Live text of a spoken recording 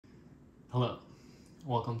Hello,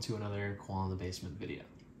 welcome to another Koala in the Basement video.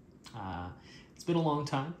 It's been a long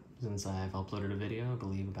time since I've uploaded a video, I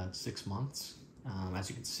believe about 6 months. As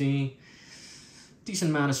you can see, a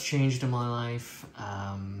decent amount has changed in my life,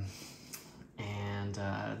 and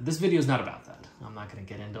this video is not about that. I'm not going to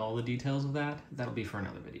get into all the details of that. That'll be for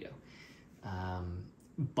another video.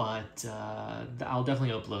 But I'll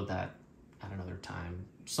definitely upload that at another time,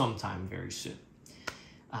 sometime very soon.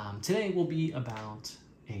 Today will be about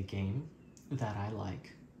a game that I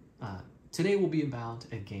like. Today will be about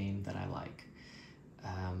a game that I like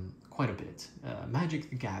quite a bit, Magic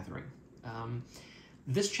the Gathering.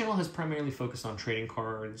 This channel has primarily focused on trading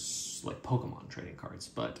cards, like Pokemon trading cards,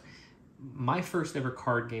 but my first ever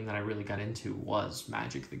card game that I really got into was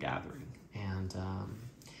Magic the Gathering, and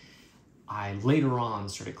I later on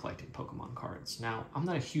started collecting Pokemon cards. Now, I'm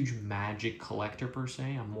not a huge Magic collector per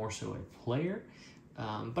se, I'm more so a player,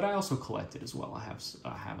 but I also collect it as well. I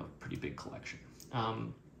have a pretty big collection.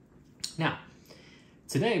 Now,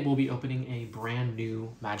 today we'll be opening a brand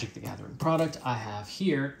new Magic the Gathering product. I have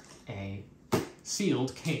here a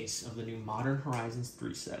sealed case of the new Modern Horizons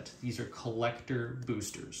 3 set. These are collector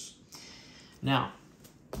boosters. Now,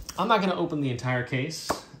 I'm not going to open the entire case.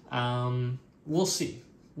 We'll see.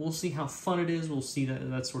 We'll see how fun it is. We'll see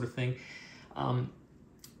that sort of thing.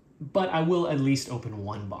 But I will at least open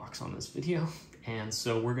one box on this video. And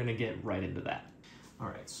so we're going to get right into that. All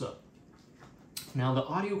right, so now the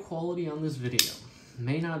audio quality on this video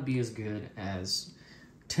may not be as good as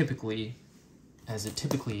it typically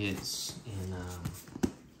is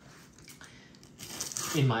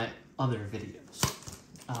in my other videos.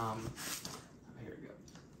 Here we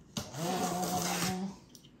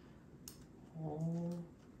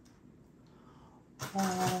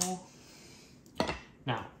go.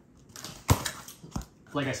 Now,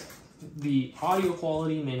 like I said, the audio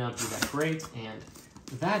quality may not be that great, and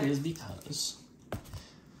that is because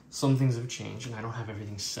some things have changed and I don't have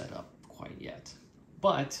everything set up quite yet.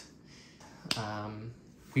 But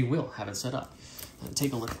we will have it set up. And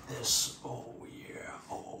take a look at this. Oh yeah,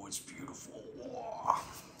 oh, it's beautiful.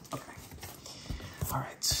 Okay. All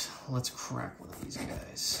right, let's crack one of these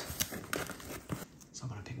guys. So I'm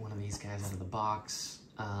gonna pick one of these guys out of the box.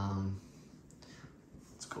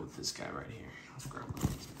 Let's go with this guy right here. Let's grab one of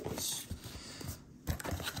these boys. Pick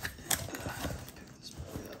this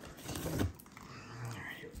boy up right here. All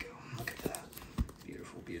right, here we go. Look at that.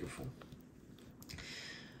 Beautiful, beautiful.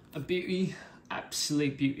 A beauty,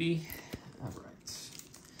 absolute beauty. All right.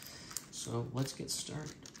 So let's get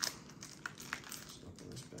started. Let's open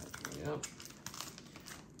this bad boy up.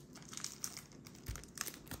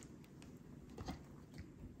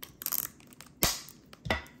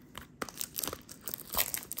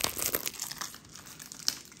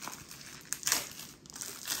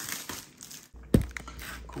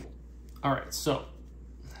 All right, so,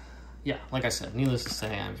 yeah, like I said, needless to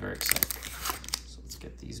say, I'm very excited. So let's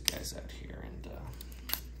get these guys out here, and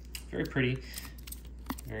very pretty,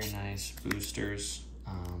 very nice boosters.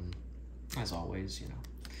 As always, you know,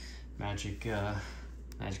 Magic's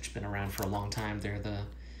been around for a long time. They're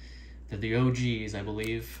the OGs, I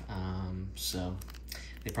believe, so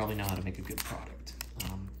they probably know how to make a good product.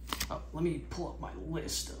 Oh, let me pull up my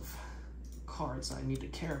list of cards I need to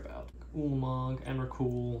care about. Ulamog,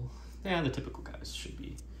 Emrakul. Yeah, the typical guys should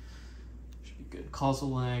be good.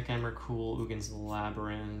 Kozilek, Emrakul, Ugin's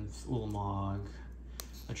Labyrinth, Ulamog,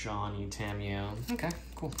 Ajani, Tamio. Okay,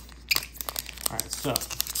 cool. All right, so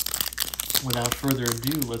without further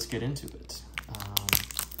ado, let's get into it.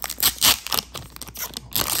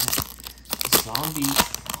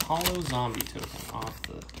 Hollow zombie token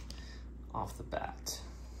off the bat.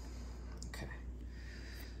 Okay,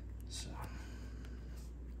 so.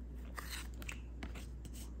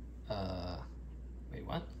 Wait,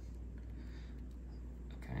 what?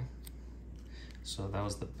 Okay. So that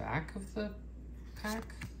was the back of the pack?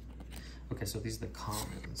 Okay, so these are the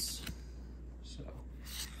commons. So,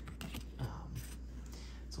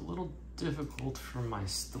 it's a little difficult for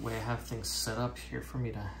the way I have things set up here for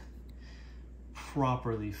me to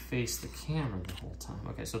properly face the camera the whole time.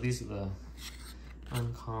 Okay, so these are the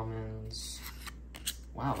uncommons.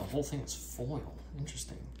 Wow, the whole thing is foil.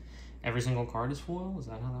 Interesting. Every single card is foil? Is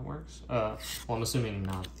that how that works? Well, I'm assuming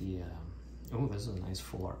not the... oh, this is a nice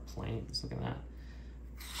full art planes. Look at that.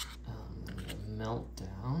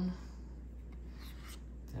 Meltdown.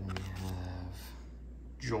 Then we have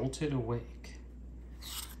Jolted Awake.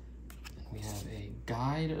 Then we have a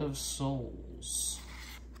Guide of Souls.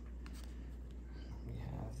 We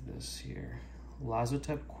have this here.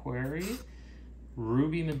 Lazotep Query,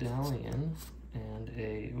 Ruby Medallion, and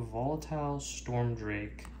a Volatile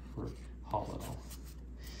Stormdrake Hollow.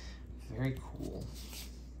 very cool.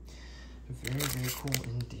 Very, very cool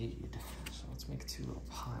indeed. So let's make 2 little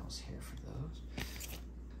piles here for those.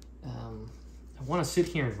 I want to sit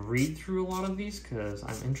here and read through a lot of these because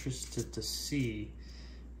I'm interested to see,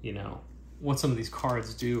 you know, what some of these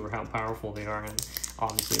cards do or how powerful they are. And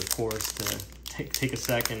obviously, of course, to take a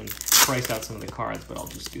second and price out some of the cards, but I'll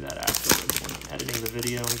just do that afterwards when I'm editing the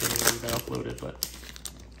video and getting ready to upload it. But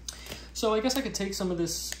so I guess I could take some of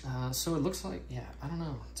this. So it looks like, yeah, I don't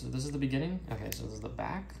know. So this is the beginning. Okay, so this is the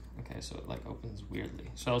back. Okay, so it like opens weirdly.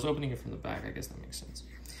 So I was opening it from the back. I guess that makes sense.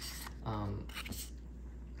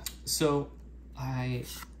 So I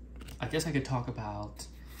guess I could talk about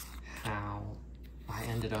how I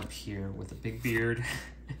ended up here with a big beard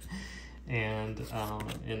and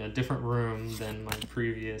in a different room than my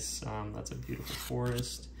previous. That's a beautiful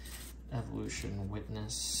forest. Evolution,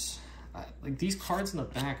 witness. Like these cards in the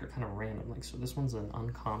back are kind of random. Like, so this one's an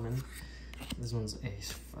uncommon. This one's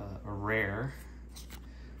a rare.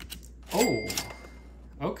 Oh,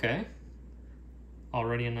 okay.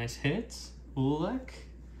 Already a nice hit. Ulek.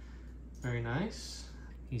 Very nice.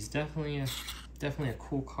 He's definitely a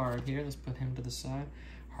cool card here. Let's put him to the side.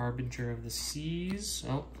 Harbinger of the Seas.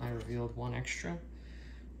 Oh, I revealed 1 extra.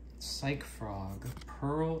 Psych Frog,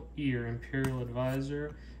 Pearl Ear, Imperial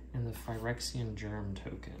Advisor, and the Phyrexian Germ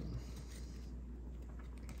token.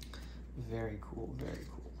 Very cool, very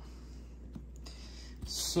cool.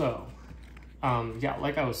 So, yeah,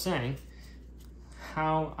 like I was saying,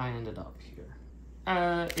 how I ended up here.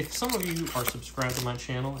 If some of you are subscribed to my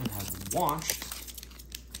channel and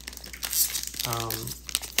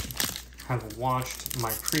have watched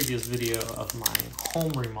my previous video of my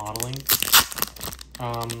home remodeling,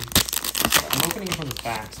 I'm opening it from the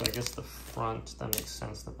back, so I guess the front, that makes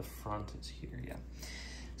sense that the front is here, yeah.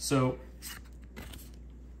 So,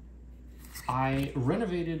 I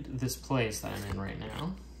renovated this place that I'm in right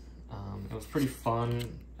now. It was pretty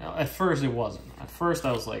fun. At first, it wasn't. At first,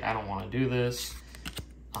 I was like, I don't want to do this.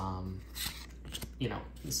 You know,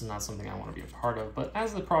 this is not something I want to be a part of. But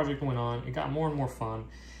as the project went on, it got more and more fun.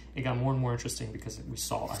 It got more and more interesting because I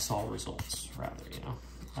saw results, rather, you know.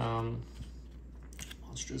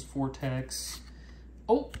 Monstrous Vortex.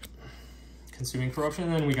 Oh! Consuming Corruption.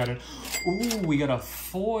 And then we got we got a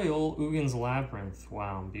foil Ugin's Labyrinth.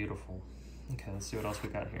 Wow, beautiful. Okay, let's see what else we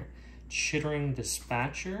got here. Chittering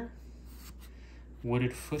Dispatcher.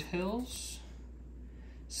 Wooded Foothills.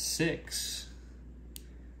 6.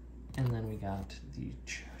 And then we got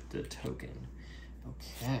the token.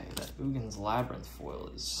 Okay, that Ugin's Labyrinth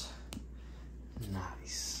foil is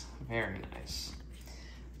nice. Very nice.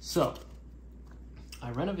 So,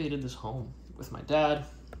 I renovated this home with my dad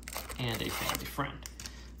and a family friend.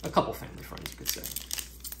 A couple family friends, you could say.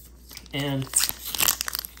 And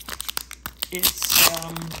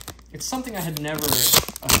it's something I had never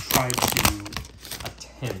tried to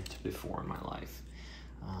attempt before in my life.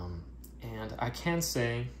 And I can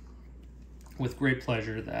say with great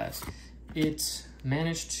pleasure that it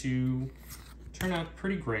managed to turn out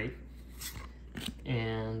pretty great.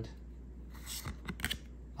 And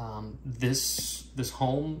this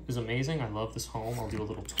home is amazing. I love this home. I'll do a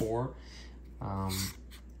little tour.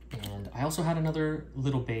 And I also had another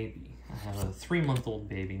little baby. I have a 3-month-old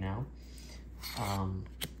baby now.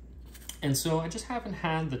 And so I just haven't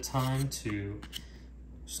had the time to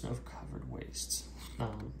snow-covered wastes,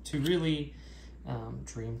 to really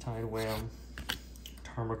Dreamtide Whale,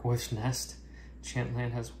 Tarmogoyf's Nest.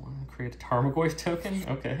 Chantland has one. Create a Tarmogoyf token.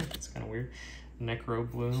 Okay, that's kind of weird. Necro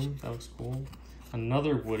Bloom. That looks cool.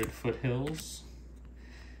 Another Wooded Foothills.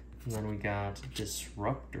 And then we got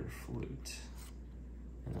Disruptor Flute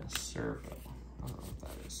and a Servo. I don't know what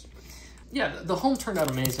that is. Yeah, the home turned out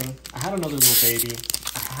amazing. I had another little baby.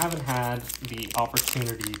 I haven't had the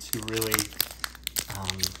opportunity to really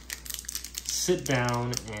sit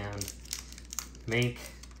down and make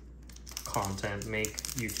content, make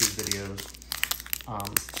YouTube videos.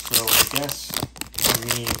 So I guess for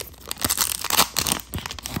me,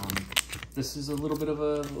 this is a little bit of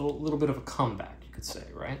a comeback, you could say,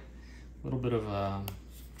 right? A little bit of a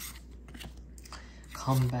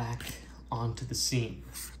comeback onto the scene.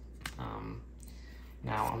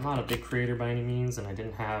 Now, I'm not a big creator by any means, and I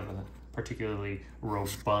didn't have a particularly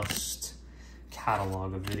robust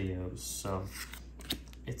catalog of videos, so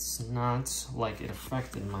it's not like it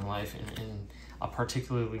affected my life in a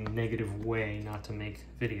particularly negative way not to make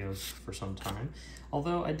videos for some time,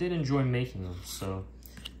 although I did enjoy making them, so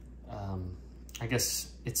I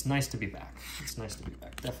guess it's nice to be back. It's nice to be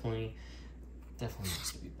back. Definitely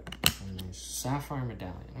nice to be back. And there's Sapphire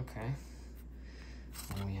Medallion, okay.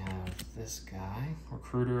 And we have this guy,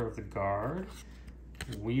 Recruiter of the Guard,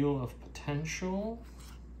 Wheel of Potential,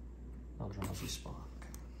 technology spa.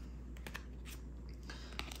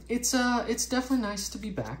 Okay. It's definitely nice to be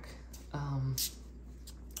back.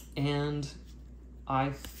 And I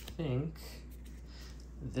think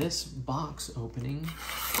this box opening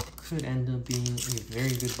could end up being a very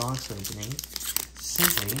good box opening,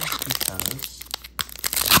 simply because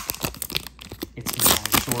it's my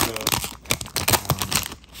sort of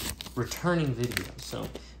returning video. So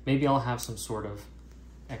maybe I'll have some sort of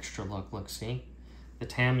extra luck. Look, see? The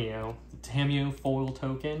Tameo foil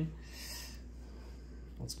token.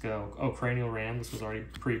 Let's go. Oh, Cranial Ram, this was already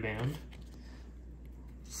pre-banned.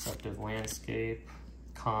 Deceptive Landscape.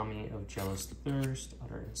 Kami of Jealous Thirst.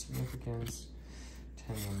 Utter Insignificance.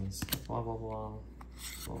 Tenons, blah, blah, blah.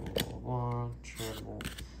 Blah, blah, blah, blah. Charitable.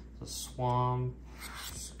 The Swamp.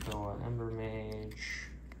 Skoa Ember Mage.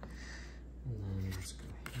 And then let's go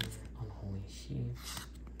here. Unholy Heat.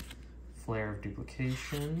 Flare of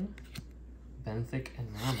Duplication. Benthic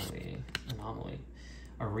Anomaly.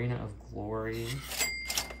 Arena of Glory.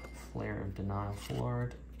 Flare of Denial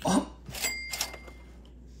Floored. Oh!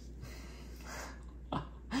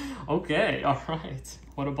 Okay, alright.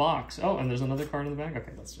 What a box. Oh, and there's another card in the back.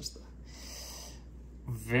 Okay, that's just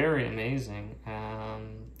very amazing.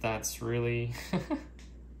 That's really...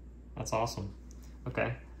 that's awesome.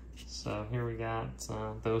 Okay, so here we got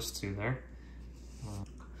those two there.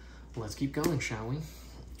 Let's keep going, shall we?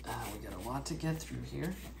 We got a lot to get through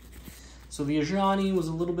here. So the Ajani was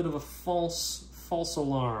a little bit of a false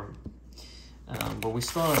alarm. But we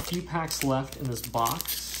still have a few packs left in this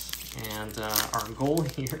box, and our goal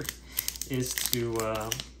here is to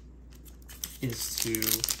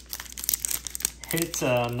hit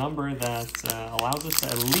a number that allows us to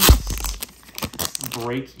at least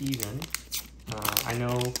break even. I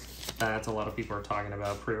know that a lot of people are talking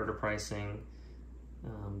about pre-order pricing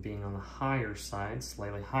being on the higher side,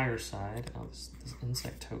 slightly higher side. Oh, this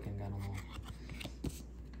insect token got a little...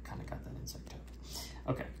 kind of got that insect token.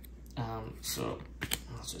 Okay, so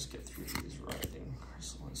let's just get through these writing.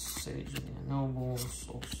 Chrysalis, Sage of the Noble,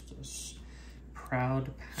 Solstice,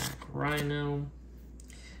 Proud Pack Rhino,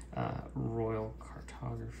 Royal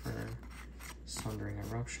Cartographer, Sundering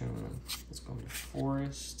Eruption. Let's go into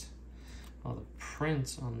Forest. Oh, the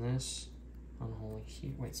print on this. Unholy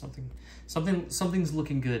Heat. Wait, something's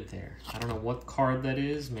looking good there. I don't know what card that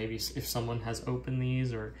is. Maybe if someone has opened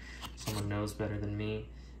these or someone knows better than me,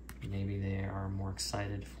 maybe they are more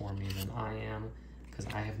excited for me than I am, because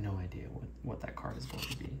I have no idea what that card is going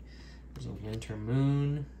to be. There's a Winter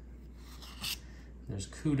Moon. There's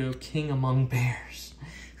Kudo, King Among Bears.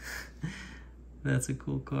 That's a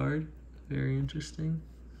cool card. Very interesting.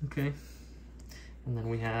 Okay. And then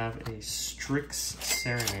we have a Strix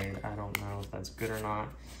Serenade. I don't know if that's good or not.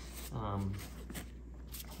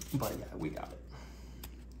 But yeah, we got it.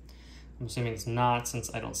 I'm assuming it's not,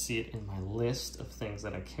 since I don't see it in my list of things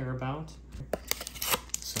that I care about.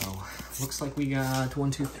 So, looks like we got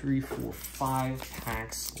 1, 2, 3, 4, 5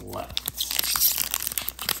 packs left.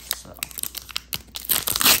 So,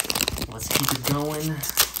 let's keep it going.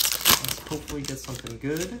 Let's hopefully get something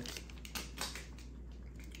good.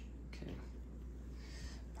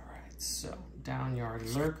 So, Downyard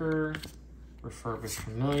Lurker, Refurbished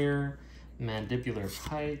Familiar, Mandibular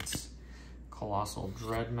Kite, Colossal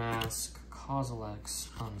Dreadmask, Kozalex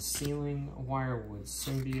Unsealing, Wirewood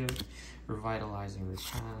Symbiote, Revitalizing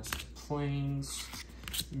Repast, Plains,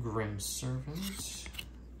 Grim Servant,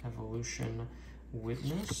 Evolution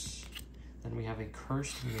Witness. Then we have a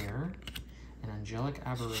Cursed Mirror, an Angelic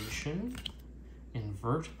Aberration,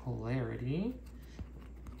 Invert Polarity,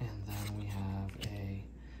 and then we have a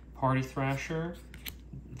Party Thrasher,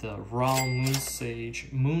 the Raw Monsoon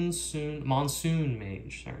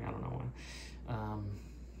Mage. Sorry, I don't know why.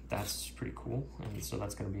 That's pretty cool. And so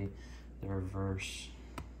that's going to be the reverse.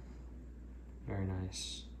 Very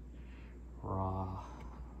nice. Raw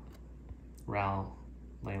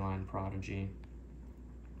Leyline Prodigy.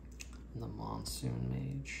 And the Monsoon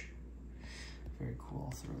Mage. Very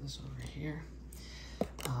cool. I'll throw this over here.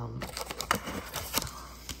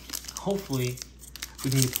 Hopefully we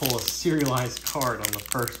can pull a serialized card on the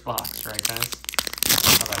first box, right guys?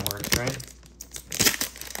 That's how that works, right?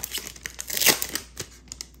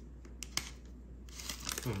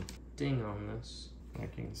 Ding on this,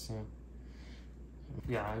 like you can see.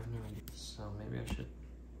 Yeah, I have no idea, so maybe I should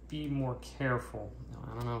be more careful.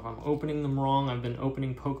 I don't know if I'm opening them wrong. I've been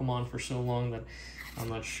opening Pokemon for so long that I'm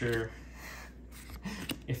not sure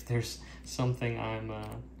if there's something I'm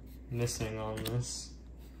missing on this.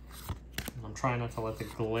 I'm trying not to let the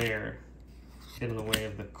glare get in the way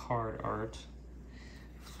of the card art.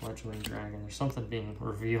 Fledgling Dragon. There's something being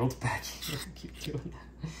revealed back here. I keep doing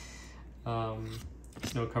that.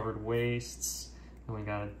 Snow-Covered Wastes. And we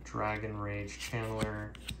got a Dragon Rage Channeler,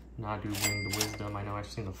 Nadu Winged Wisdom. I know I've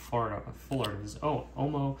seen the full art of this. Oh,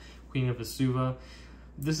 Omo, Queen of Vesuva.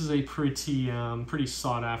 This is a pretty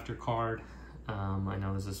sought after card. I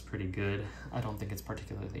know this is pretty good. I don't think it's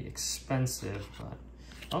particularly expensive, but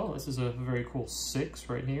oh, this is a very cool 6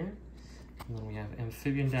 right here. And then we have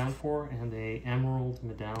Amphibian Downpour and a Emerald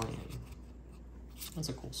Medallion. That's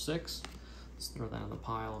a cool 6. Let's throw that in the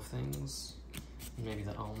pile of things. Maybe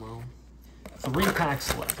the Omo. 3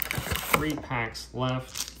 packs left. 3 packs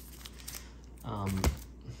left.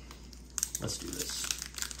 Let's do this.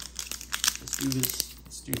 Let's do this.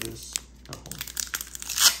 Let's do this. Oh.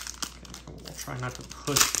 Okay, we'll try not to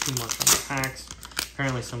push too much on the packs.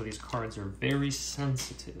 Apparently some of these cards are very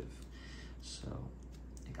sensitive. So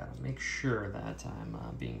I gotta make sure that I'm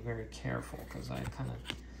being very careful, because I kind of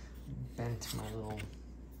bent my little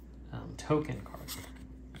token card.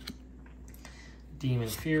 Demon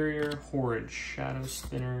Inferior, Horrid Shadow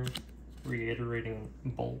Spinner, Reiterating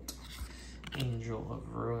Bolt, Angel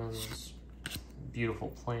of Ruins, Beautiful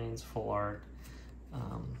Plains, full art.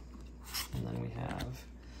 And then we have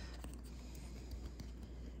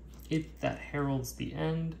It That Heralds the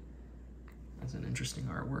End. That's an interesting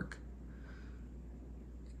artwork.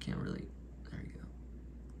 Can't really, there you go.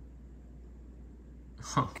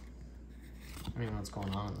 Huh. I don't even know what's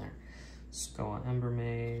going on in there. Skoa Ember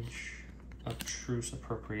Mage, Obtruse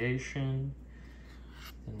Appropriation.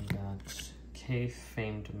 Then we got Cave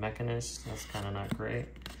Famed Mechanist. That's kind of not great.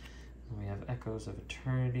 And we have Echoes of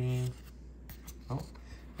Eternity. Oh,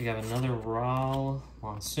 we have another Ral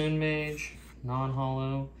Monsoon Mage,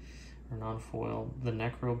 non-hollow or non-foil. The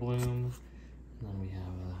Necro Bloom. And then we have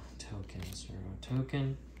a token, 0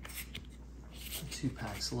 token. 2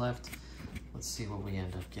 packs left. Let's see what we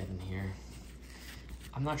end up getting here.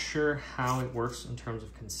 I'm not sure how it works in terms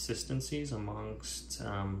of consistencies amongst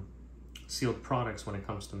sealed products when it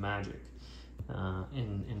comes to Magic.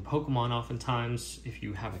 In Pokemon, oftentimes, if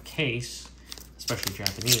you have a case, especially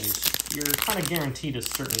Japanese, you're kind of guaranteed a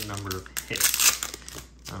certain number of hits.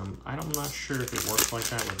 I'm not sure if it works like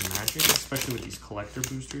that with Magic, especially with these collector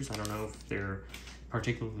boosters. I don't know if they're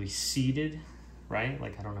particularly seeded, right?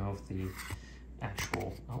 Like, I don't know if the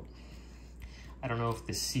actual, I don't know if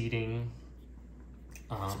the seeding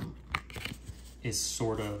is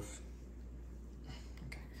sort of,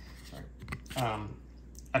 okay, sorry.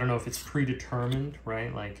 I don't know if it's predetermined,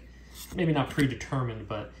 right? Like, maybe not predetermined,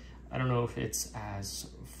 but I don't know if it's as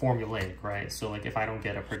formulaic, right? So like if I don't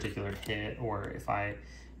get a particular hit, or if I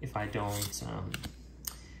don't,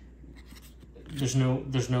 there's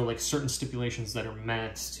no like certain stipulations that are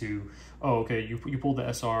met to, oh, okay, you pulled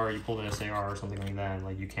the SR, you pulled the SAR or something like that,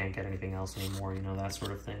 like you can't get anything else anymore, you know, that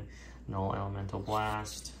sort of thing. Null Elemental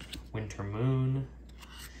Blast, Winter Moon,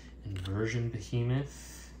 Inversion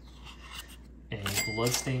Behemoth, a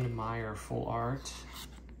Bloodstained Mire full art,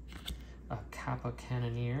 a Kappa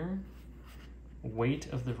Cannoneer, Weight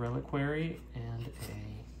of the Reliquary, and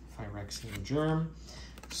a Phyrexian Germ.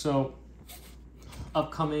 So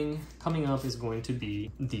coming up is going to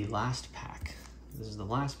be the last pack. This is the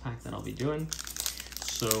last pack that I'll be doing.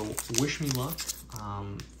 So wish me luck.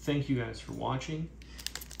 Thank you guys for watching.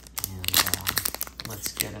 And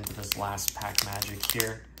let's get into this last pack magic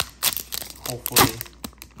here. Hopefully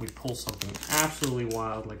we pull something absolutely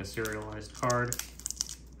wild, like a serialized card.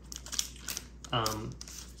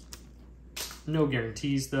 No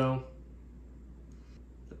guarantees though.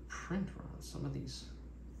 The print on some of these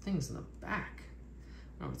things in the back.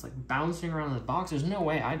 I don't know, it's like bouncing around in the box. There's no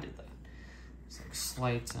way I did that. It's like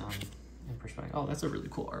slight in perspective. Oh, that's a really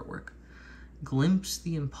cool artwork. Glimpse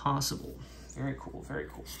the Impossible. Very cool, very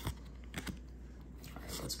cool. All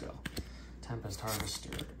right, let's go. Tempest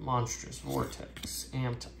Harvester, Monstrous Vortex,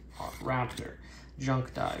 Amped Raptor,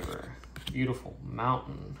 Junk Diver, Beautiful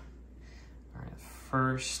Mountain. All right,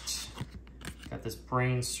 first, got this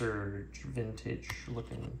Brain Surge, vintage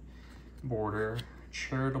looking border,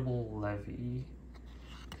 Charitable Levy,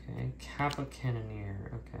 okay, Kappa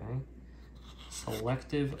Cannoneer, okay,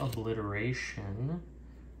 Selective Obliteration.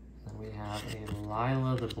 Then we have a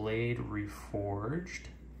Lila the Blade Reforged,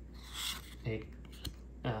 a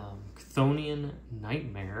Chthonian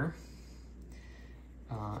Nightmare,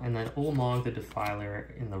 and then Ulamog the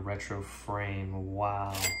Defiler in the retro frame.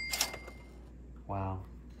 Wow. Wow.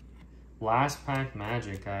 Last pack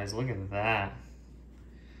magic, guys. Look at that.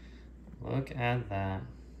 Look at that.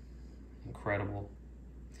 Incredible.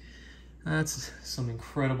 That's some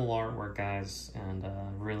incredible artwork, guys, and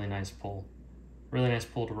really nice pull. Really nice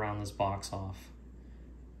pull to round this box off.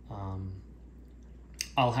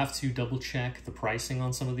 I'll have to double check the pricing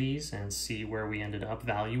on some of these and see where we ended up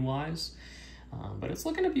value-wise. But it's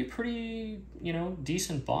looking to be a pretty, you know,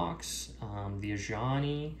 decent box. The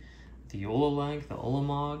Ajani, the Olaleg, the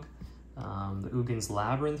Olamog, the Ugin's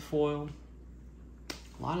Labyrinth foil.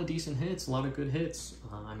 A lot of decent hits, a lot of good hits.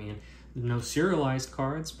 I mean, no serialized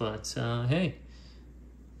cards, but hey,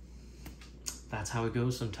 that's how it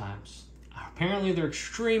goes sometimes. Apparently they're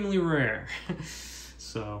extremely rare.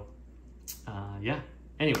 So, yeah.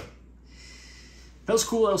 Anyway, that was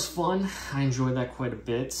cool, that was fun. I enjoyed that quite a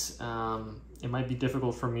bit. It might be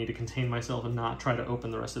difficult for me to contain myself and not try to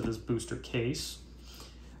open the rest of this booster case.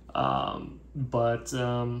 But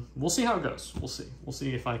we'll see how it goes. We'll see. We'll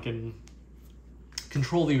see if I can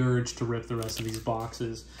control the urge to rip the rest of these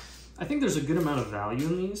boxes. I think there's a good amount of value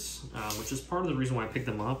in these, which is part of the reason why I picked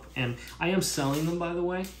them up. And I am selling them, by the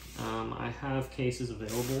way. I have cases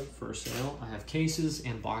available for sale. I have cases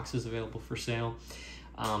and boxes available for sale.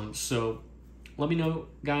 So let me know,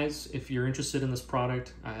 guys, if you're interested in this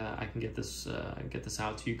product. I can get this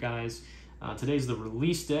out to you guys. Today's the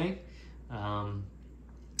release day. And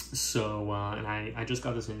I just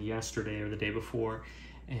got this in yesterday or the day before.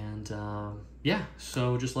 And yeah,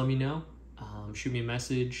 so just let me know. Shoot me a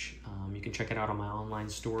message. You can check it out on my online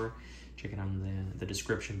store. Check it out in the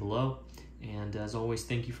description below. And as always,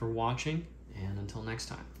 thank you for watching. And until next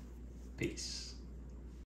time, peace.